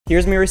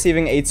Here's me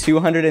receiving a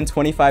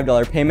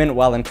 $225 payment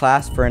while in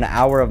class for an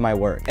hour of my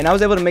work. And I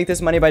was able to make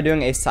this money by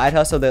doing a side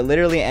hustle that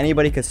literally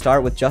anybody could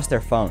start with just their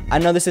phone. I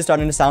know this is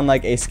starting to sound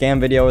like a scam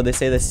video where they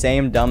say the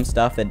same dumb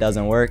stuff that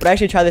doesn't work, but I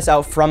actually tried this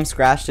out from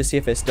scratch to see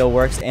if it still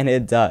works, and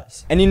it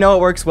does. And you know it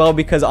works well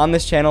because on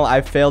this channel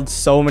I've failed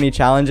so many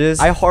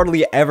challenges. I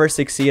hardly ever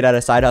succeed at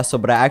a side hustle,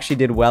 but I actually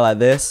did well at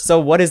this. So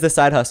what is the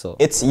side hustle?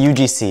 It's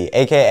UGC,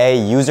 aka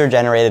user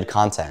generated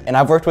content. And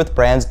I've worked with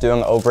brands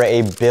doing over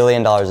 $1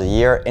 billion a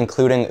year,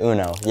 including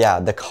Uno,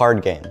 yeah, the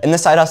card game. And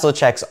this side hustle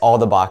checks all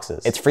the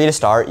boxes. It's free to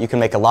start, you can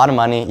make a lot of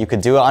money, you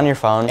could do it on your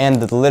phone,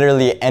 and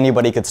literally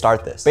anybody could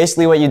start this.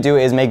 Basically what you do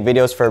is make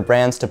videos for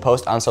brands to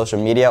post on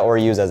social media or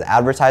use as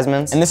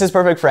advertisements. And this is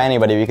perfect for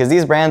anybody because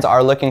these brands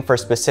are looking for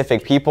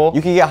specific people.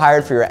 You can get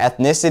hired for your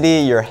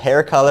ethnicity, your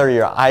hair color,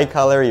 your eye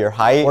color, your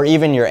height, or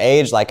even your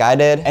age like I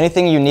did.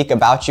 Anything unique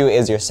about you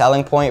is your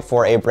selling point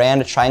for a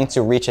brand trying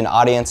to reach an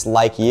audience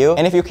like you.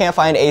 And if you can't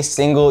find a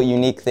single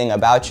unique thing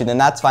about you, then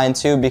that's fine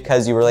too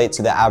because you relate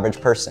to the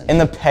average person.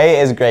 And the pay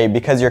is great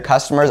because your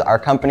customers are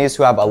companies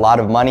who have a lot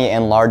of money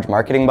and large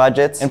marketing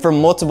budgets. And for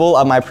multiple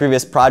of my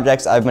previous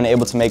projects, I've been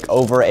able to make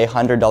over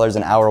 $100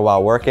 an hour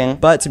while working.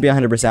 But to be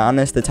 100%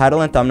 honest, the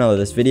title and thumbnail of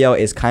this video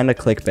is kind of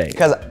clickbait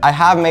because I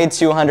have made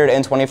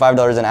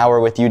 $225 an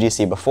hour with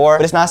UGC before,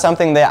 but it's not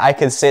something that I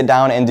could sit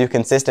down and do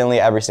consistently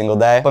every single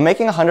day. But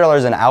making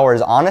 $100 an hour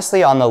is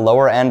honestly on the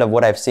lower end of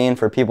what I've seen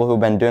for people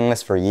who've been doing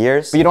this for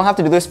years. But you don't have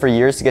to do this for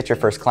years to get your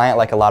first client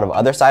like a lot of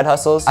other side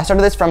hustles. I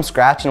started this from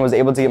scratch and was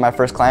able to get my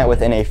first client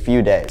within a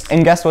few days.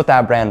 And guess what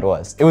that brand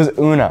was? It was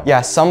Uno.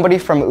 Yeah, somebody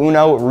from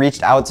Uno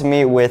reached out to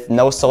me with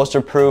no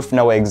social proof,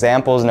 no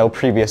examples, no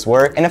previous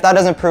work. And if that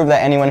doesn't prove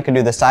that anyone can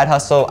do the side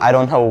hustle, I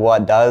don't know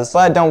what does.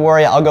 But don't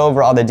worry, I'll go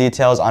over all the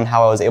details on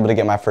how I was able to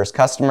get my first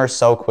customer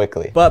so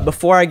quickly. But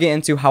before I get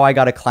into how I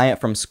got a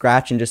client from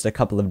scratch in just a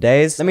couple of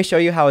days, let me show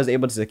you how I was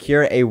able to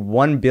secure a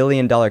 $1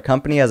 billion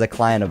company as a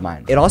client of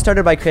mine. It all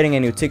started by creating a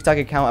new TikTok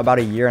account about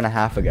a year and a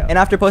half ago. And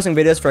after posting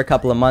videos for a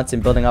couple of months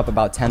and building up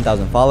about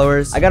 10,000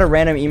 followers, I got a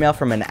random email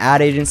from an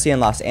ad agency in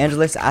Los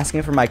Angeles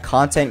asking for my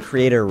content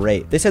creator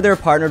rate. They said they were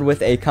partnered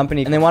with a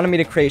company and they wanted me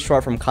to create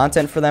short form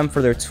content for them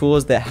for their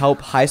tools that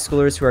help high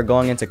schoolers who are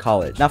going into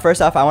college. Now,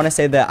 first off, I want to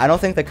say that I don't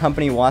think the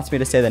company wants me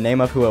to say the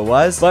name of who it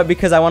was, but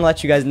because I want to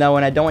let you guys know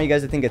and I don't want you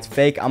guys to think it's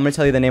fake, I'm going to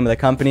tell you the name of the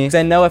company because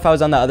I know if I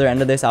was on the other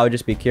end of this, I would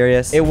just be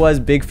curious. It was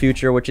Big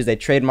Future, which is a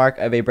trademark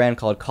of a brand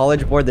called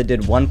College Board that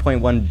did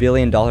 $1.1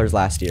 billion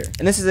last year.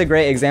 And this is a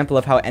great example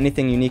of how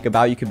anything unique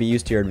about you could be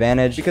used to your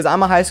advantage because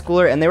I'm a high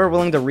schooler and they were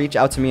willing to reach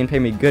out to me and pay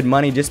me good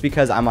money just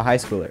because I'm a high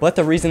schooler. But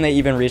the reason they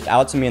even reached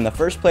out to me in the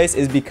first place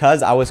is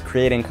because I was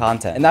creating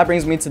content. And that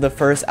brings me to the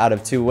first out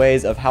of two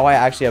ways of how I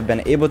actually have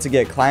been able to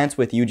get clients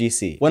with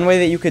UGC. One way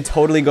that you could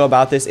totally go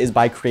about this is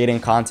by creating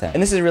content.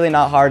 And this is really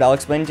not hard. I'll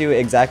explain to you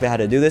exactly how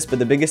to do this, but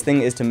the biggest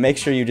thing is to make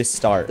sure you just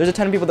start. There's a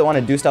ton of people that want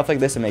to do stuff like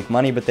this and make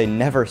money, but they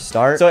never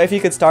start. So if you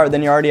could start,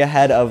 then you're already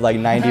ahead of like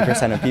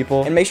 90% of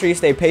people. And make sure you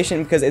stay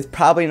patient because it's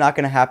probably not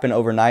going to happen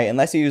overnight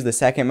unless you use the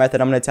second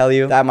method I'm going to tell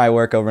you. That might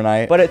work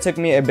overnight, but it took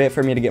me a bit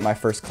for me to get my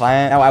first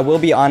client. Now, I will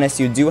be honest,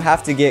 you do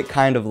have to get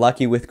kind of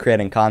lucky with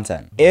creating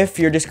content. If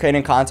you're just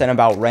creating content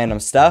about random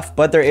stuff,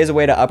 but there is a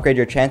way to upgrade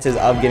your chances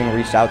of getting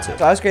reached out to.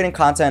 So I was creating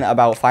content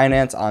about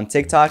finance on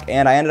TikTok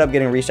and I ended up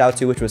getting reached out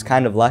to, which was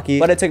kind of lucky,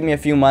 but it took me a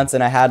few months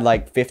and I had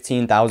like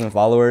 15,000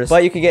 followers.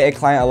 But you could get a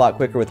client a lot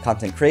quicker with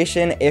content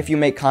creation if you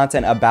make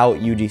content about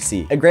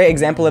UGC. A great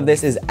example of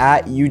this is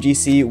at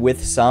UGC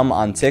with some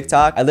on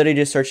TikTok. I literally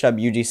just searched up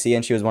UGC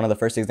and she was one of the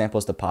first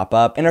examples to pop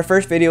up. And her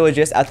first video was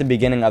just at the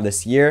beginning of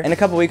this year. And a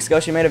couple weeks ago,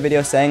 she made a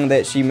video saying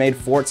that she made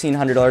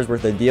 $1,400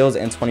 worth of deals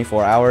in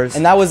 24 hours.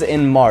 And that was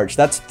in March.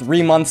 That's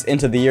 3 months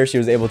into the year she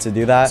was able to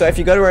do that. So if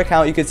you go to her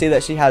account, you can see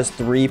that she has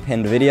 3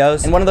 pinned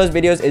videos. And one of those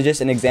videos is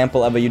just an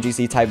example of a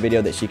UGC type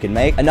video that she could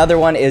make. Another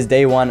one is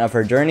day 1 of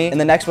her journey. And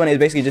the next one is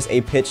basically just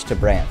a pitch to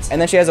brands. And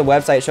then she has a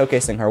website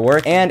showcasing her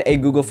work and a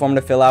Google form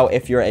to fill out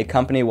if you're a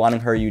company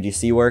wanting her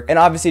UGC work. And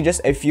obviously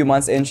just a few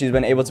months in, she's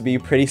been able to be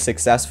pretty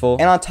successful.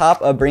 And on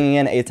top of bringing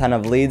in a ton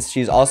of leads,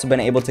 she's also been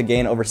able to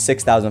gain over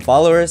 6,000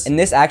 followers. And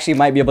this actually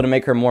might be able to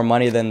make her more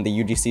money than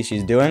the UGC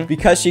she's doing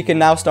because she can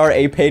now start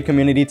a paid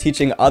community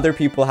teaching other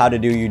people how to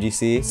do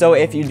UGC. So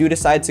if you do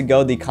decide to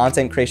go the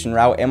content creation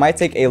route, it might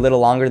take a little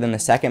longer than the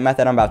second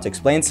method I'm about to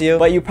explain to you,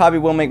 but you probably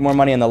will make more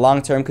money in the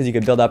long term because you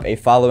could build up a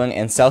following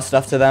and sell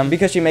stuff to them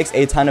because she makes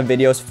a ton of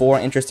videos for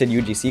interested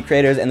UGC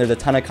creators and there's a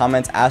ton of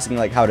comments asking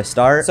like how to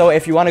start. So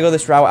if you want to go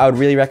this route, I would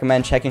really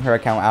recommend checking her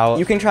account out.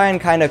 You can try and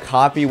kind of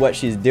copy what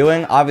she's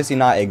doing, obviously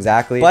not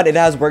exactly, but it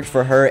has worked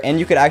for her and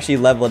you could actually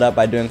level it up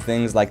by doing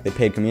things like the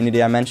paid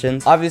community I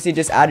mentioned. Obviously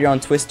just add your own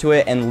twist to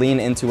it and lean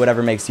into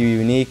whatever makes you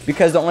unique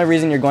because the only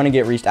reason you're going to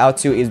get reached out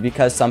to is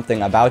because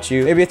something about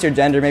you. Maybe it's your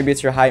gender, maybe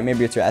it's your height,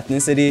 maybe it's your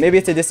ethnicity, maybe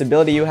it's a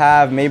disability you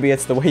have, maybe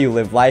it's the way you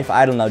live life.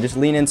 I don't know, just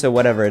lean into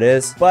whatever it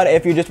is. But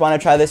if you just want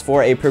to try this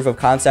for a proof of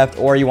concept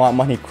or you want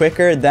money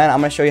quicker, then I'm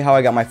going to show you how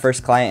I got my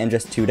first client in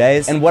just 2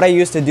 days. And what I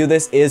used to do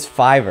this is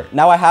Fiverr.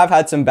 Now I have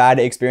had some bad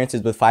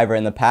experiences with Fiverr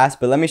in the past,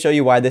 but let me show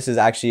you why this is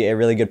actually a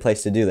really good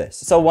place to do this.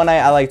 So one night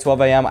at like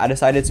 12 a.m. I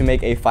decided to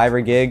make a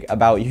Fiverr gig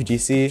about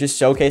UGC, just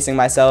showcasing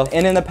myself.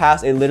 And in the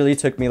past, it literally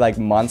took me like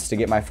months to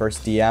get my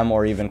first DM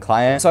or even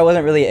client. So I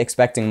wasn't really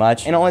expecting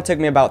much. And it only took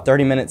me about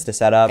 30 minutes to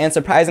set up. And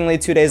surprisingly,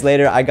 2 days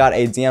later, I got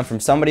a DM from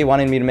somebody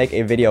wanting me to make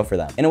a video for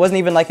them. And it wasn't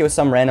even like it was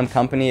some random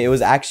company. It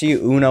was actually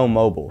Uno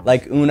Mobile.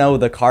 Like Uno,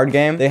 the card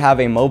game. They have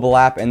a mobile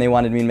app and they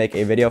wanted me to make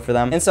a video for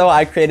them. And so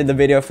I created the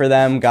video for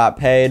them, got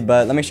paid,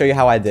 but let me show you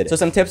how I did it. So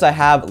some tips I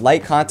have: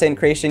 like content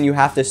creation, you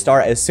have to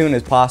start as soon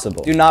as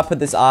possible. Do not put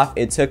this off.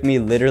 It took me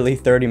literally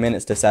 30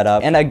 minutes to set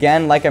up. And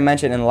again, like I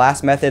mentioned in the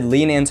last method,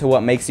 lean into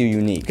what makes you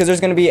unique, because there's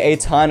going to be a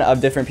ton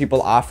of different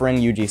people offering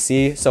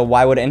UGC. So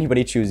why would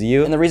anybody choose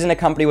you? And the reason a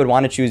company would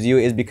want to choose you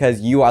is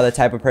because you are the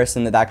type of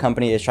person that that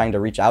company is trying to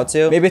reach out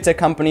to. Maybe it's a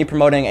company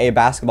promoting a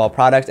basketball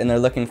product and they're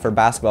looking for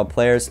basketball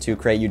players to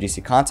create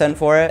UGC content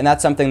for it. And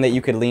that's something that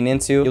you could lean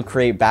into. You'll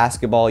create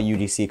basketball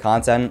UGC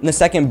content. And the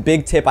second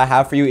big tip I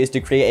have for you is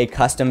to create a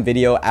custom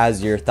video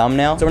as your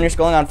thumbnail. So when you're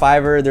scrolling on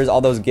Fiverr, there's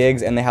all those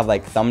gigs and they have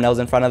like thumbnails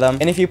in front of them.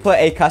 And if you put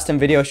a custom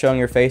video showing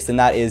your face, then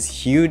that is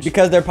huge,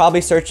 because they're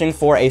probably searching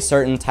for a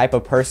certain type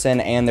of person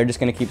and they're just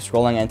going to keep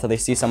scrolling until they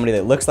see somebody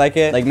that looks like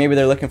it. Like maybe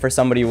they're looking for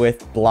somebody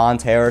with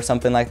blonde hair or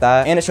something like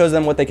that. And it shows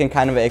them what they can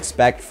kind of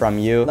expect from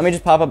you. Let me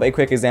just pop up a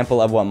quick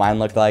example of what mine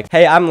looked like.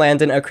 Hey, I'm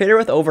Landon, a creator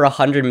with over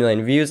 100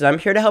 million views, and I'm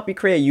here to help you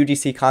create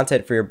UGC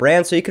content for your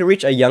brand so you can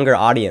reach a younger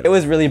audience. It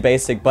was really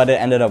basic, but it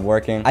ended up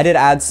working. I did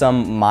add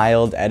some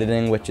mild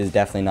editing, which is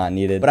definitely not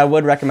needed, but I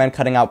would recommend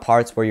cutting out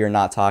parts where you're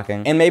not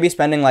talking and maybe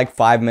spending like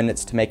 5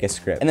 minutes to make a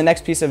script. And the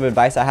next piece of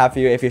advice I have for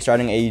you if you're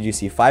starting a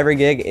UGC Fiverr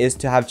gig is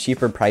to have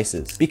cheaper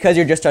prices. Because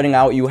you're just starting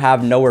out, you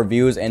have no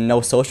reviews and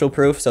no social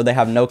proof, so they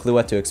have no clue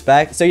what to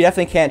expect. So you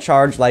definitely can't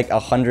charge like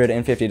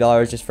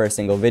 $150 just for a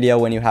single video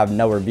when you have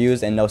no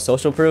reviews and no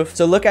social proof.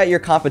 So look at your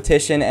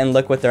competition and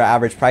look what their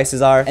average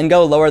prices are and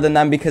go lower than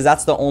them, because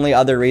that's the only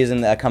other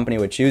reason that a company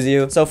would choose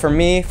you. So for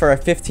me, for a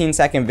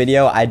 15-second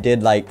video, I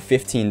did like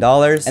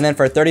 $15. And then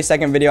for a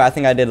 30-second video, I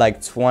think I did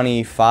like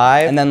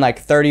 25, and then like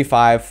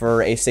 35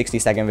 for a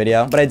 60-second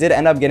video. But I did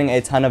end up getting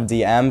a ton of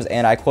DMs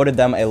and I quoted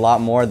them a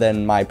lot more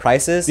than my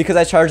prices because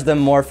I charged them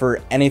more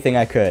for anything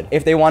I could.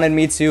 If they wanted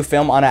me to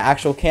film on an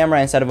actual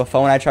camera instead of a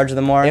phone, I charged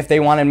them more. If they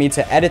wanted me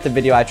to edit the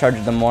video, I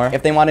charged them more.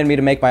 If they wanted me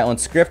to make my own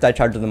script, I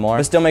charged them more.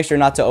 But still make sure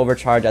not to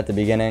overcharge at the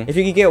beginning. If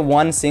you could get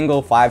one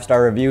single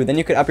 5-star review, then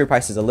you could up your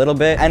prices a little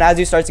bit. And as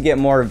you start to get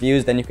more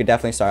reviews, then you could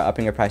definitely start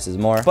upping your prices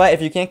more. But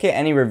if you can't get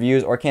any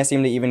reviews or can't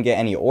seem to even get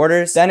any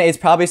orders, then it's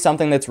probably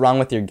something that's wrong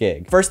with your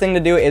gig. First thing to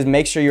do is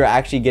make sure you're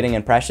actually getting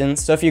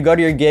impressions. So if you go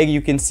to your gig,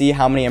 you can see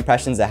how many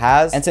impressions it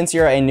has. And since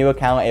you're a new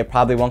account, it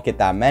probably won't get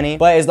that many.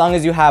 But as long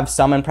as you have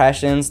some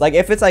impressions, like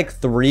if it's like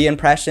 3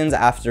 impressions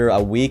after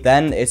a week,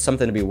 then it's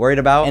something to be worried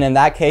about. And in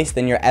that case,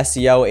 then your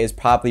SEO is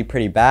probably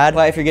pretty bad.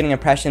 But if you're getting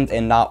impressions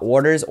and not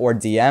orders or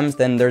DMs,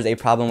 then there's a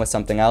problem with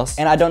something else.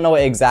 And I don't know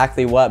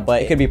exactly what,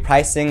 but it could be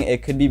pricing.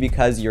 It could be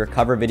because your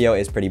cover video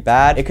is pretty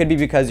bad. It could be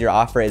because your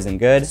offer isn't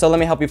good. So let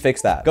me help you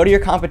fix that. Go to your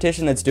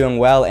competition that's doing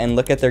well and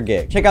look at their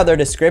gig. Check out their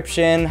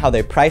description, how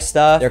they price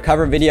stuff, their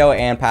cover video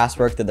and past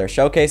work that they're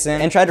showcasing,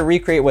 and try to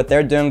recreate what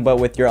they're doing but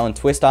with your own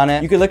twist on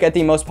it. You could look at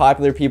the most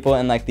popular people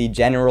in like the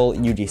general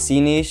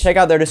UGC niche, check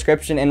out their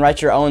description and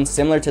write your own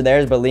similar to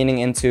theirs but leaning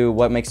into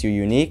what makes you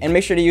unique. And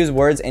make sure to use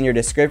words in your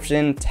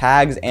description,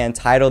 tags, and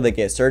title that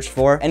get searched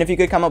for. And if you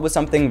could come up with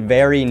something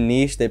very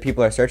niche that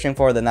people are searching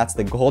for, then that's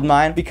the gold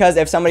mine. Because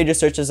if somebody just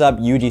searches up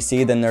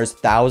UGC, then there's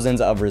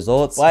thousands of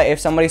results. But if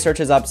somebody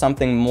searches up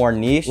something more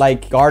niche,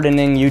 like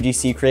gardening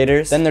UGC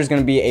creators, then there's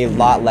going to be a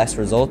lot less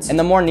results. And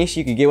the more niche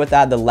you could get with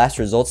that, the less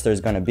results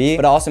there's going to be.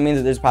 But it also means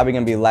that there's probably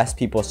going to be less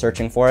people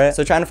searching for it.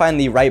 So trying to find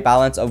the right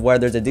balance of where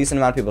there's a decent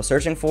amount of people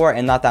searching for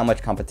and not that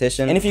much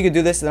competition. And if you could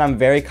do this, then I'm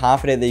very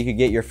confident that you could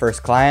get your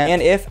first client.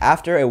 And if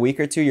after a week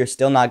or two you're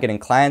still not getting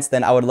clients,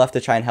 then I would love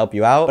to try and help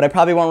you out. But I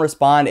probably won't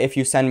respond if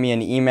you send me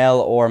an email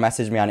or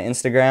message me on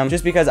Instagram,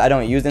 just because I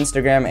don't use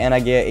Instagram and I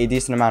get a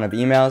decent amount of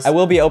emails. I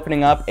will be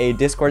opening up a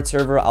Discord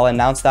server. I'll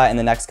announce that in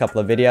the next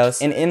couple of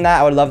videos. And in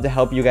that, I would love to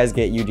help you guys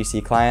get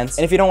UGC clients.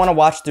 And if you don't want to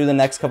watch through the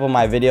next couple of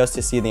my videos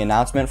to see the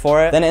announcement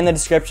for it, then in the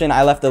description,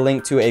 I left a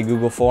link to a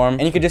Google form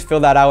and you could just fill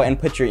that out and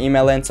put your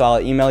email in. So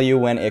I'll email you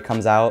when it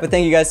comes out. But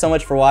thank you guys so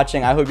much for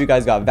watching. I hope you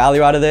guys got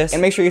value out of this,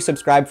 and make sure you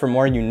subscribe for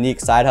more unique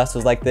side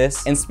hustles like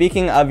this. And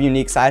speaking of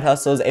unique side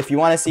hustles, if you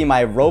want to see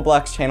my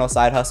Roblox channel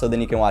side hustle,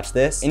 then you can watch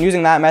this. And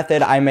using that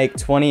method, I make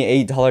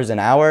 $28 an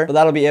hour. But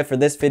that'll be it for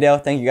this video.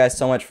 Thank you guys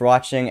so much for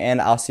watching,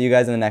 and I'll see you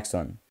guys in the next one.